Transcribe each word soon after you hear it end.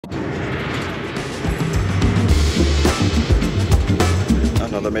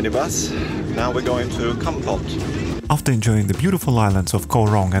another minibus. Now we're going to Kampot. After enjoying the beautiful islands of Koh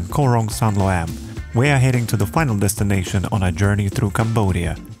Rong and Koh Rong Sanloem, we are heading to the final destination on our journey through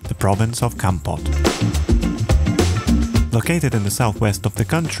Cambodia, the province of Kampot. Located in the southwest of the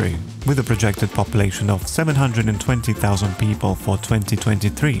country, with a projected population of 720,000 people for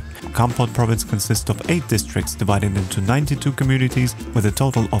 2023, Kampot province consists of 8 districts divided into 92 communities with a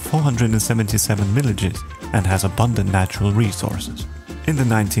total of 477 villages and has abundant natural resources. In the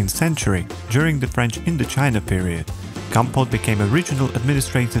 19th century, during the French Indochina period, Kampot became a regional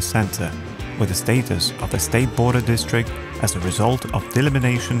administrative center with the status of a state border district as a result of the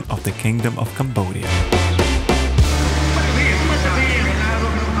elimination of the Kingdom of Cambodia.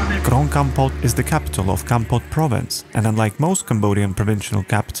 Rong Kampot is the capital of Kampot province, and unlike most Cambodian provincial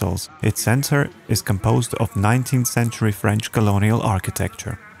capitals, its center is composed of 19th century French colonial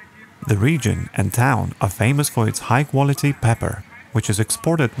architecture. The region and town are famous for its high-quality pepper, which is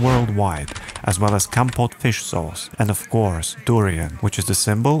exported worldwide, as well as Kampot fish sauce, and of course durian, which is the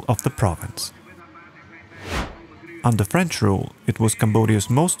symbol of the province. Under French rule, it was Cambodia's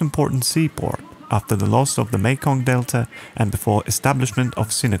most important seaport, after the loss of the Mekong Delta and before establishment of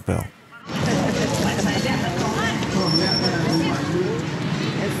Sihanoukville.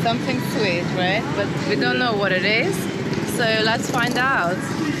 It's something sweet, right? But we don't know what it is, so let's find out.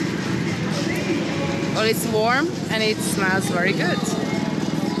 Well, it's warm and it smells very good.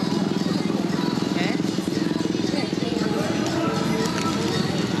 Okay.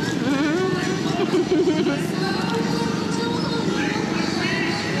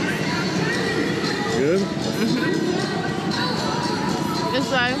 Good?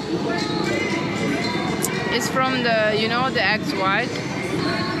 It's like, it's from the, you know, the eggs white.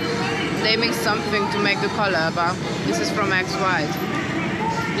 They mix something to make the color, but this is from eggs white.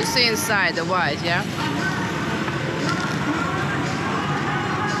 You see inside the white, yeah?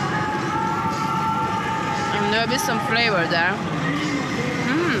 And there'll be some flavor there.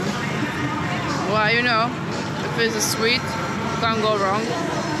 Well, you know, if it's sweet, can't go wrong.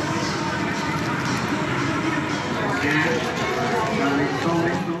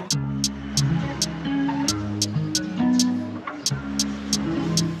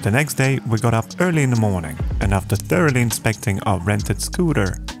 The next day, we got up early in the morning, and after thoroughly inspecting our rented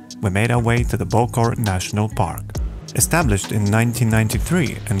scooter, we made our way to the Bokor National Park. Established in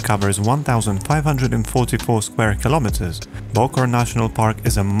 1993 and covers 1,544 square kilometers, Bokor National Park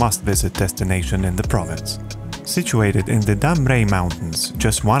is a must-visit destination in the province. Situated in the Dam Rey Mountains,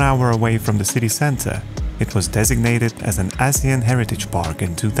 just 1 hour away from the city center, it was designated as an ASEAN Heritage Park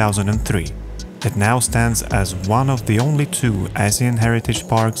in 2003. It now stands as one of the only 2 ASEAN Heritage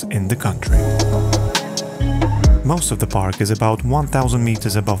Parks in the country. Most of the park is about 1,000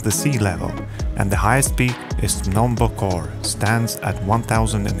 meters above the sea level, and the highest peak is Phnom Bokor, stands at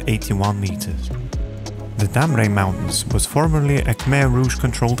 1,081 meters. The Dam Rey Mountains was formerly a Khmer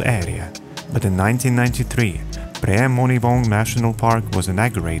Rouge-controlled area, but in 1993, Preah Monivong National Park was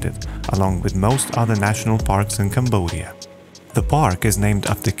inaugurated, along with most other national parks in Cambodia. The park is named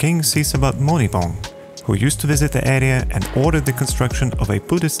after King Sisabat Monivong, who used to visit the area and ordered the construction of a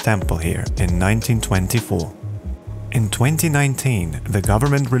Buddhist temple here in 1924. In 2019, the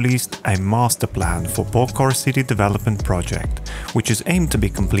government released a master plan for Bokor City Development Project, which is aimed to be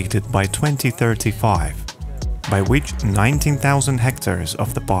completed by 2035, by which 19,000 hectares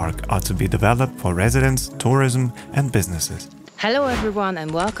of the park are to be developed for residents, tourism and businesses. Hello everyone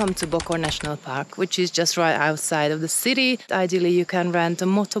and welcome to Bokor National Park, which is just right outside of the city. Ideally you can rent a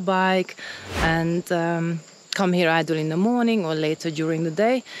motorbike and come here either in the morning or later during the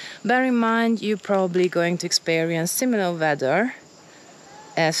day. Bear in mind you're probably going to experience similar weather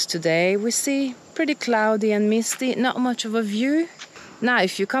as today. We see pretty cloudy and misty, not much of a view. Now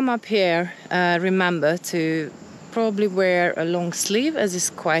if you come up here, remember to probably wear a long sleeve as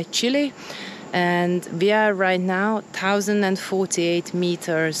it's quite chilly. And we are right now 1,048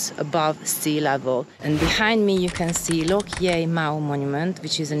 meters above sea level. And behind me you can see Lok Ye Mao Monument,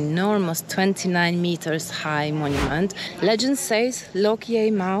 which is an enormous 29 meters high monument. Legend says Lok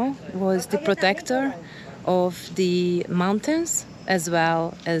Ye Mao was the protector of the mountains as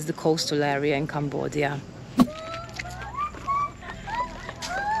well as the coastal area in Cambodia.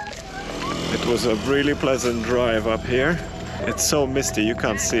 It was a really pleasant drive up here. It's so misty, you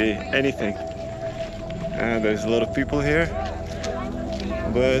can't see anything. And there's a lot of people here,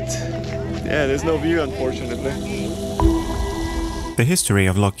 but yeah, there's no view unfortunately. The history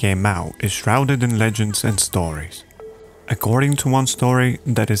of Lok Ye Mao is shrouded in legends and stories. According to one story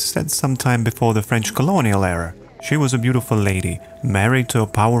that is set sometime before the French colonial era, she was a beautiful lady married to a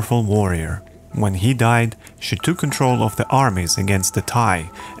powerful warrior. When he died, she took control of the armies against the Thai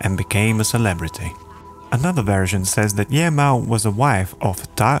and became a celebrity. Another version says that Ye Mao was a wife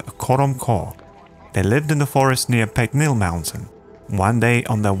of Ta Korom Ko. They lived in the forest near Petnil Mountain. One day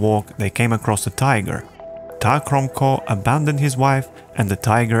on their walk they came across a tiger. Ta Korom Ko abandoned his wife and the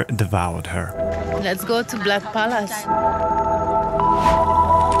tiger devoured her. Let's go to Black Palace.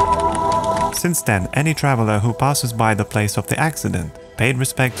 Since then, any traveler who passes by the place of the accident paid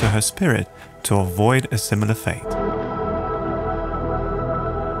respect to her spirit to avoid a similar fate.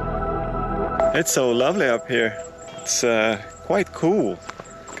 It's so lovely up here. It's quite cool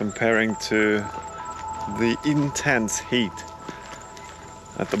comparing to the intense heat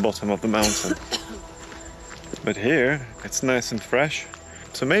at the bottom of the mountain. But here it's nice and fresh.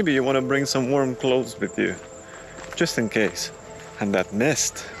 So maybe you want to bring some warm clothes with you, just in case. And that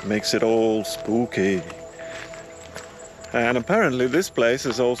mist makes it all spooky. And apparently this place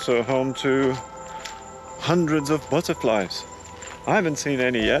is also home to hundreds of butterflies. I haven't seen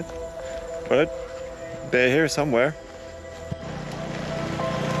any yet, but they're here somewhere.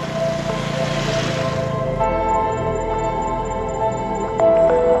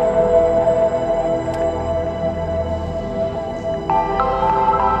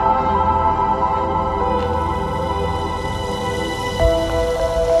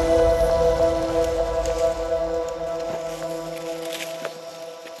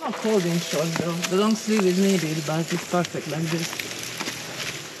 Cold in short though. The long sleeve is needed, but it's perfect like this.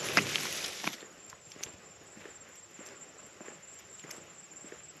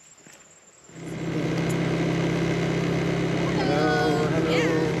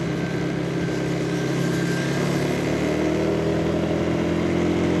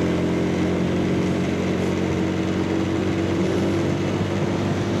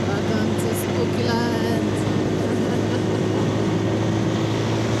 Welcome to Spooky Land.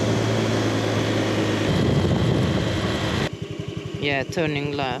 Yeah,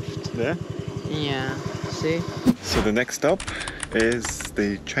 turning left. There? Yeah, see? So the next stop is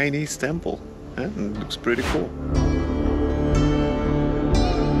the Chinese temple. And it looks pretty cool.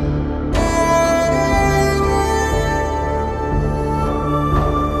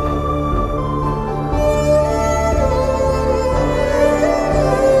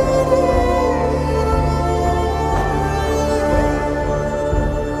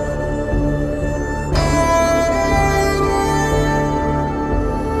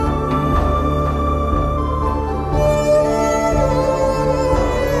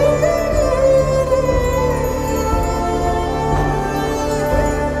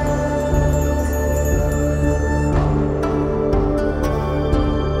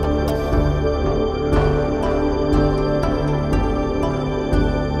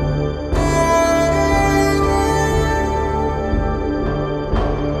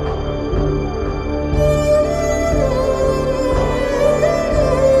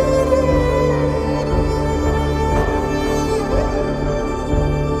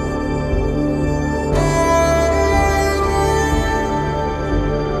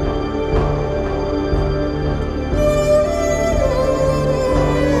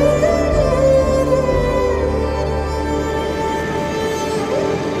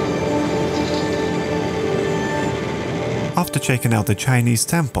 After checking out the Chinese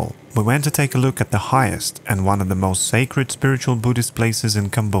temple, we went to take a look at the highest and one of the most sacred spiritual Buddhist places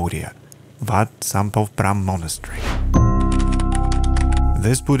in Cambodia, Wat Sampov Pram Monastery.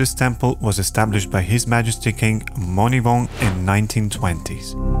 This Buddhist temple was established by His Majesty King Monivong in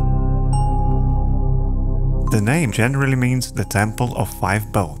 1920s. The name generally means the Temple of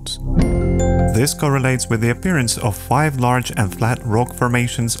Five Boats. This correlates with the appearance of 5 large and flat rock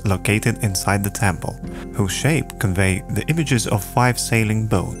formations located inside the temple, whose shape convey the images of 5 sailing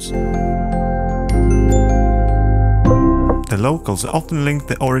boats. The locals often link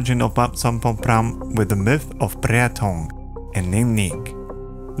the origin of Wat Sampov Pram with the myth of Preah and Ning Nik.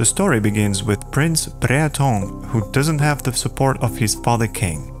 The story begins with Prince Preah who doesn't have the support of his father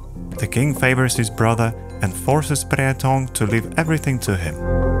king. The king favors his brother and forces Preah to leave everything to him.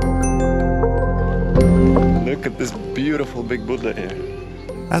 Look at this beautiful big Buddha here.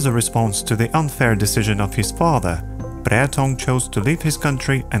 As a response to the unfair decision of his father, Preah chose to leave his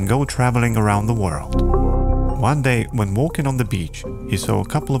country and go traveling around the world. One day, when walking on the beach, he saw a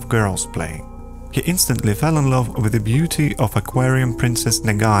couple of girls playing. He instantly fell in love with the beauty of Aquarium Princess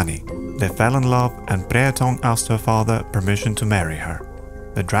Negani. They fell in love and Preah asked her father permission to marry her.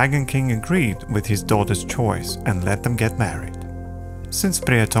 The Dragon King agreed with his daughter's choice and let them get married. Since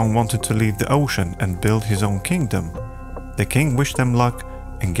Preah wanted to leave the ocean and build his own kingdom, the king wished them luck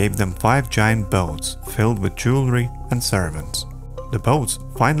and gave them 5 giant boats filled with jewelry and servants. The boats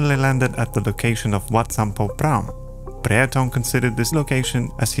finally landed at the location of Wat Sampov Pram. Preah considered this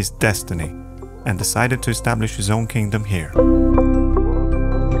location as his destiny and decided to establish his own kingdom here.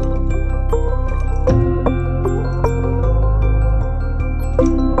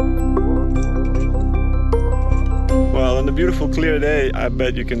 Well, on a beautiful clear day, I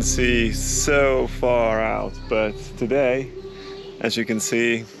bet you can see so far out, but today, as you can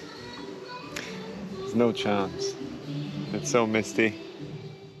see, there's no chance. It's so misty.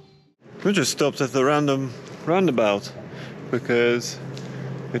 We just stopped at the random roundabout because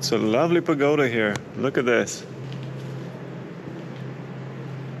it's a lovely pagoda here. Look at this.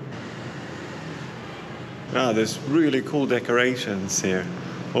 There's really cool decorations here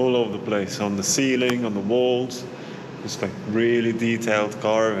all over the place, on the ceiling, on the walls. It's like really detailed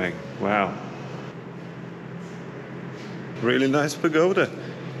carving. Wow. Really nice pagoda.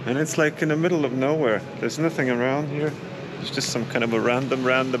 And it's like in the middle of nowhere. There's nothing around here. It's just some kind of a random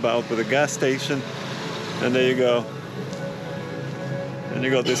roundabout with a gas station. And there you go. And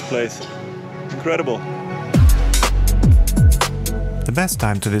you got this place. Incredible. The best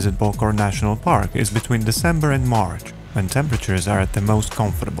time to visit Bokor National Park is between December and March, when temperatures are at the most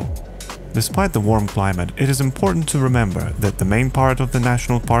comfortable. Despite the warm climate, it is important to remember that the main part of the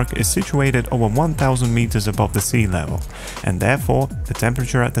national park is situated over 1000 meters above the sea level, and therefore the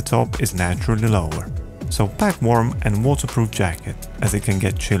temperature at the top is naturally lower. So pack warm and waterproof jacket, as it can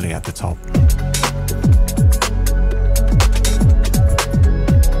get chilly at the top.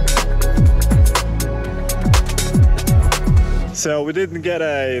 So we didn't get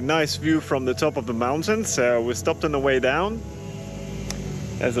a nice view from the top of the mountain, so we stopped on the way down.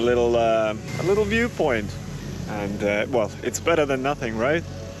 There's a little viewpoint, and well, it's better than nothing, right?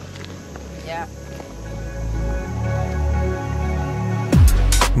 Yeah.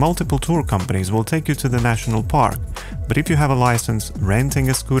 Multiple tour companies will take you to the national park, but if you have a license, renting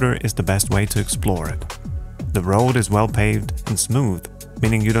a scooter is the best way to explore it. The road is well paved and smooth,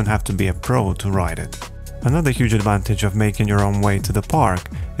 meaning you don't have to be a pro to ride it. Another huge advantage of making your own way to the park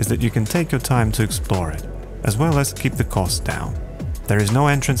is that you can take your time to explore it, as well as keep the costs down. There is no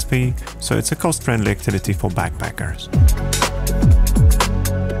entrance fee, so it's a cost-friendly activity for backpackers.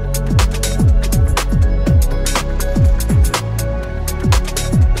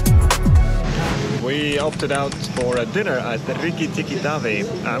 We opted out for a dinner at the Riki Tiki Tavi.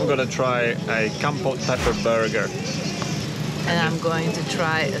 I'm gonna try a Kampot pepper burger. And I'm going to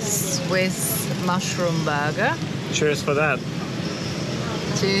try a Swiss mushroom burger. Cheers for that.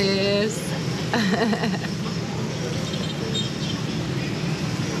 Cheers.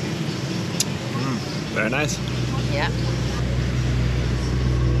 Very nice. Yeah.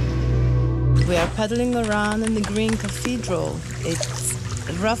 We are paddling around in the Green Cathedral. It's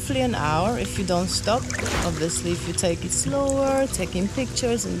roughly an hour if you don't stop. Obviously, if you take it slower, taking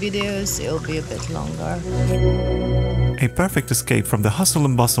pictures and videos, it'll be a bit longer. A perfect escape from the hustle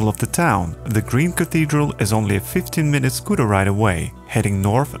and bustle of the town, the Green Cathedral is only a 15-minute scooter ride away, heading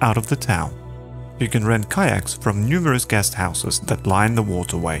north out of the town. You can rent kayaks from numerous guest houses that line the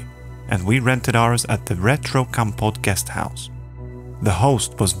waterway, and we rented ours at the retro Kampot guest house. The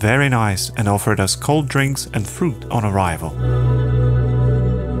host was very nice and offered us cold drinks and fruit on arrival.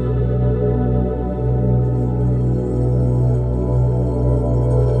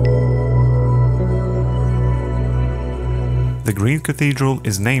 The Green Cathedral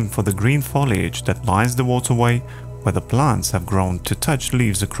is named for the green foliage that lines the waterway, where the plants have grown to touch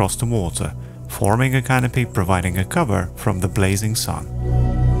leaves across the water, forming a canopy providing a cover from the blazing sun.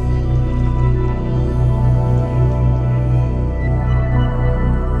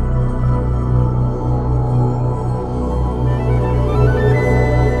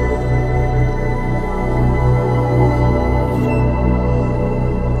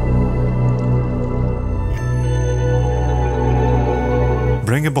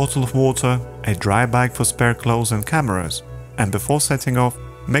 Bring a bottle of water, a dry bag for spare clothes and cameras, and before setting off,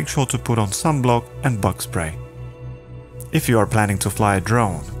 make sure to put on sunblock and bug spray. If you are planning to fly a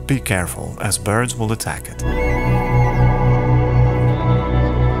drone, be careful, as birds will attack it.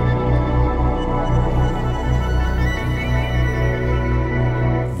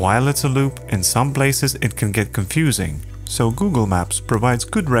 While it's a loop, in some places it can get confusing, so Google Maps provides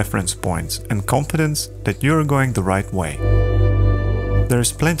good reference points and confidence that you're going the right way. There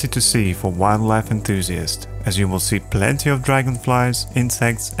is plenty to see for wildlife enthusiasts, as you will see plenty of dragonflies,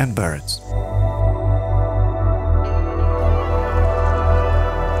 insects and birds.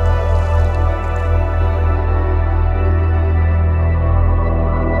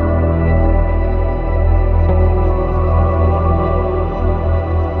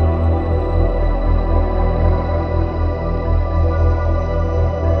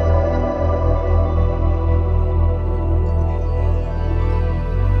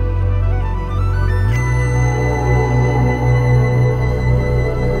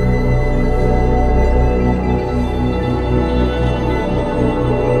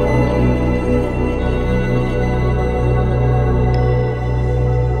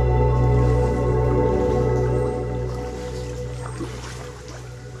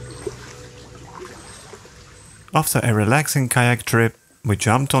 After a relaxing kayak trip, we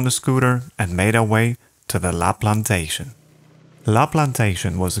jumped on a scooter and made our way to the La Plantation. La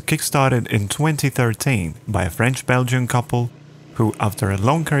Plantation was kickstarted in 2013 by a French-Belgian couple who, after a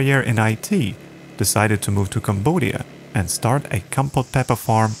long career in IT, decided to move to Cambodia and start a Kampot pepper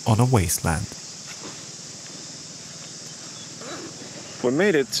farm on a wasteland. We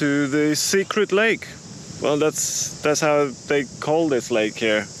made it to the secret lake. Well, that's how they call this lake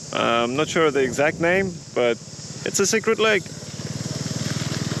here. I'm not sure the exact name, but it's a secret lake.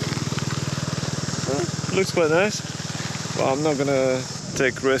 Well, looks quite nice. Well, I'm not gonna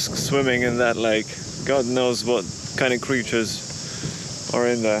take risks swimming in that lake. God knows what kind of creatures are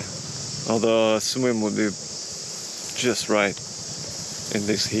in there. Although a swim would be just right in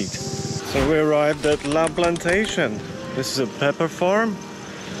this heat. So we arrived at La Plantation. This is a pepper farm.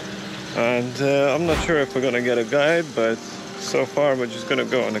 And I'm not sure if we're gonna get a guide, but so far we're just gonna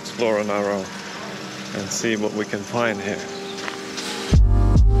go and explore on our own and see what we can find here.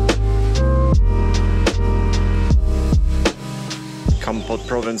 Kampot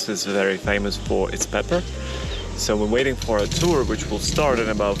province is very famous for its pepper. So we're waiting for a tour which will start in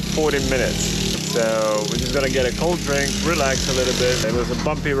about 40 minutes. So we're just gonna get a cold drink, relax a little bit. It was a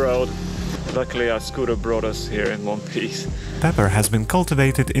bumpy road. Luckily our scooter brought us here in one piece. Pepper has been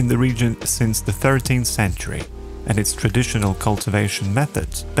cultivated in the region since the 13th century, and its traditional cultivation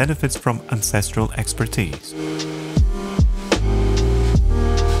methods benefits from ancestral expertise.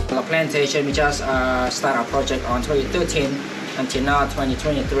 The plantation, we just start our project on 2013 until now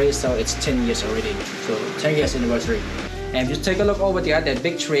 2023, so it's 10 years already, so 10 years anniversary. And if you take a look over there, that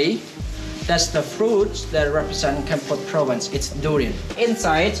big tree, that's the fruits that represent Kampot province. It's durian.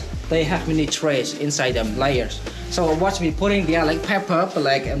 Inside, they have many trays inside them, layers. So what we putting there, like pepper,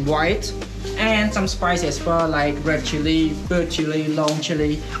 black and white, and some spices as well, like red chili, bird chili, long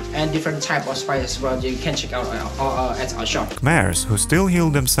chili, and different type of spices as well. You can check out at our shop. Khmers, who still heal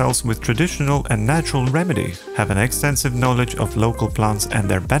themselves with traditional and natural remedies, have an extensive knowledge of local plants and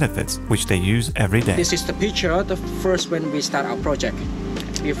their benefits, which they use every day. This is the picture, the first when we start our project.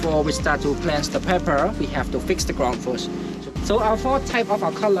 Before we start to plant the pepper, we have to fix the ground first. So our four type of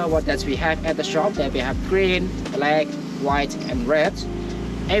our color that we have at the shop, that we have green, black, white, and red.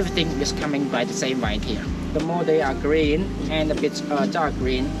 Everything is coming by the same vine here. The more they are green and a bit dark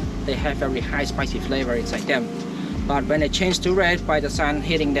green, they have very high spicy flavor inside them. But when they change to red by the sun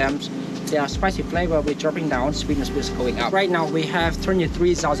hitting them, their spicy flavor will dropping down, sweetness will going up. Right now we have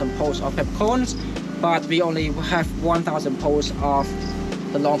 23,000 poles of peppercorns, but we only have 1,000 poles of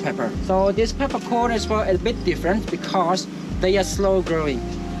the long pepper. So this peppercorn is a bit different because they are slow growing.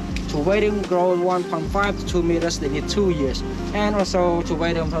 To wait them grow 1.5 to 2 meters, they need 2 years. And also to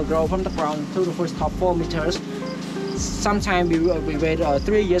wait them to grow from the ground to the first top 4 meters, sometimes we wait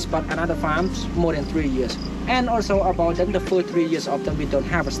 3 years, but another farms more than 3 years. And also about them, the first 3 years of them we don't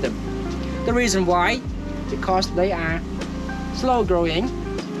harvest them. The reason why, because they are slow growing,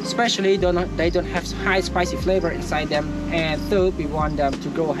 especially they don't have high spicy flavor inside them. And third, we want them to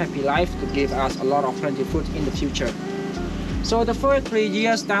grow a happy life to give us a lot of plenty food in the future. So the first 3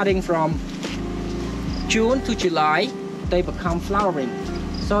 years, starting from June to July, they become flowering.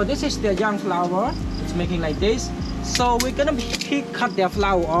 So this is the young flower. It's making like this. So we're gonna cut their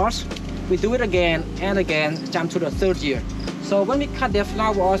flowers. We do it again and again, jump to the 3rd year. So when we cut their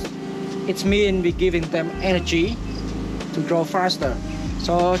flowers, it means we're giving them energy to grow faster.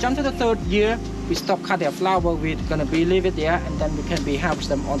 So jump to the 3rd year, we stop cut their flower, we're gonna leave it there, and then we can harvest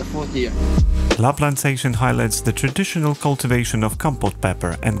them on the 4th year. La Plantation highlights the traditional cultivation of Kampot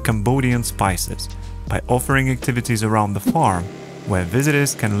pepper and Cambodian spices by offering activities around the farm where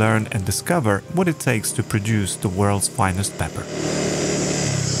visitors can learn and discover what it takes to produce the world's finest pepper.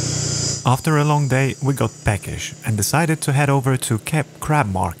 After a long day, we got peckish and decided to head over to Kep Crab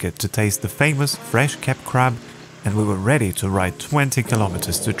Market to taste the famous fresh Kep crab, and we were ready to ride 20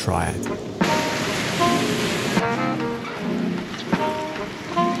 kilometers to try it.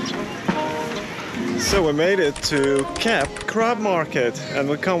 So we made it to Kep Crab Market and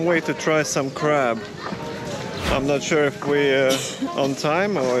we can't wait to try some crab. I'm not sure if we're on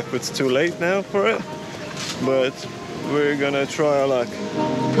time or if it's too late now for it, but we're gonna try our luck.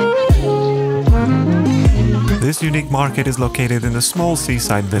 This unique market is located in a small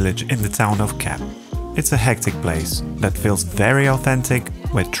seaside village in the town of Kep. It's a hectic place that feels very authentic,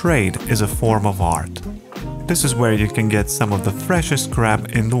 where trade is a form of art. This is where you can get some of the freshest crab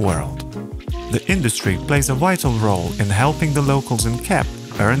in the world. The industry plays a vital role in helping the locals in Kep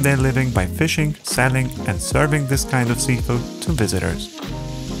earn their living by fishing, selling and serving this kind of seafood to visitors.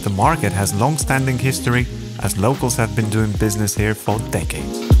 The market has long-standing history, as locals have been doing business here for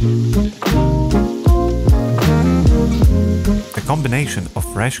decades. combination of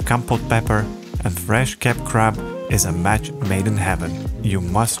fresh Kampot pepper and fresh Kep crab is a match made in heaven. You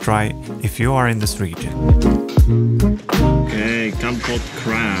must try if you are in this region. Okay, Kampot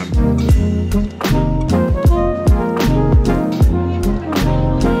crab.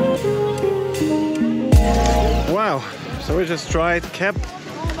 Wow, so we just tried Kep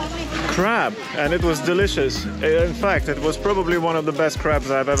crab and it was delicious. In fact, it was probably one of the best crabs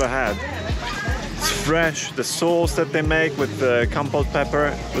I've ever had. It's fresh, the sauce that they make with the Kampot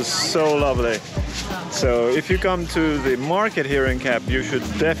pepper was so lovely. So if you come to the market here in Kep, you should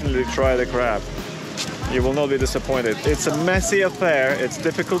definitely try the crab. You will not be disappointed. It's a messy affair, it's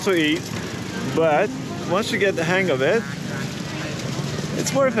difficult to eat, but once you get the hang of it,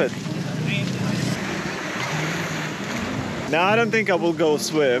 it's worth it. Now I don't think I will go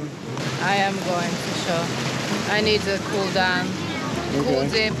swim. I am going for sure. I need to cool down, cool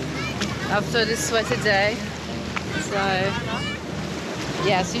dip after this sweaty day. So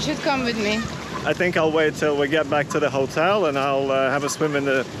yes, you should come with me. I think I'll wait till we get back to the hotel and I'll have a swim in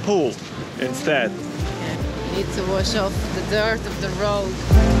the pool instead. Need to wash off the dirt of the road.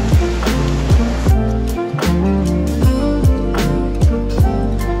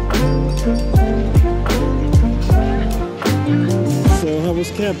 So how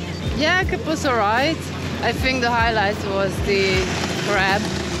was Kep? Yeah, Kep was alright. I think the highlight was the crab.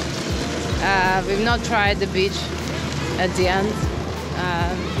 We've not tried the beach at the end.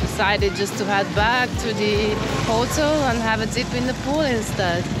 Decided just to head back to the hotel and have a dip in the pool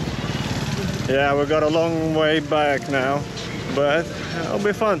instead. Yeah, we got a long way back now, but it'll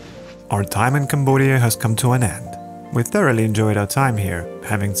be fun. Our time in Cambodia has come to an end. We thoroughly enjoyed our time here,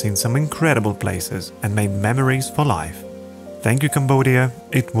 having seen some incredible places and made memories for life. Thank you, Cambodia,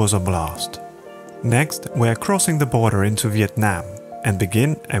 it was a blast. Next, we are crossing the border into Vietnam and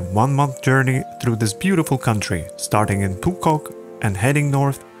begin a 1-month journey through this beautiful country, starting in Phu Quoc and heading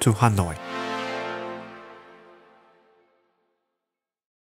north to Hanoi.